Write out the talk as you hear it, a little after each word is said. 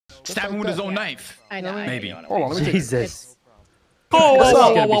Stab him with his own knife. I know. Maybe. Hold on, let me Jesus.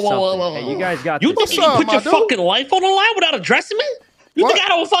 Oh, Hey, you guys got you this. think you can put your fucking life on the line without addressing me? You think I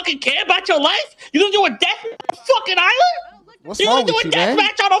don't fucking care about your life? You gonna do a death fucking island? What's you wrong gonna do with a you, death man?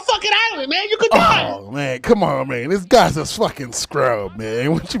 match on a fucking island, man? You could die. Oh man, come on, man. This guy's a fucking scrub,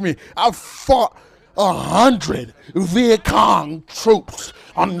 man. What you mean? I fought 100 Viet Cong troops,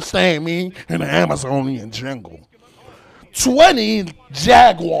 understand me, in the Amazonian jungle. 20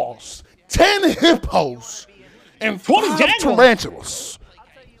 jaguars, 10 hippos, and 5 tarantulas.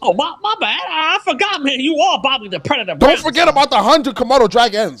 Oh, my bad. I forgot, man. You are Bobby the Predator. Don't forget about the 100 Komodo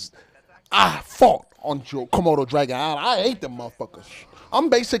dragons. I fought on your Komodo dragon island. I ate them motherfuckers. I'm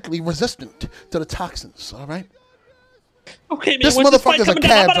basically resistant to the toxins, all right? Okay, man. This When's this flight motherfucker's a coming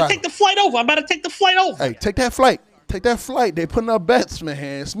down? I'm cab about to driver. take the flight over. I'm about to take the flight over. Hey, take that flight. Take that flight. They putting up bets,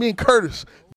 man. It's me and Curtis.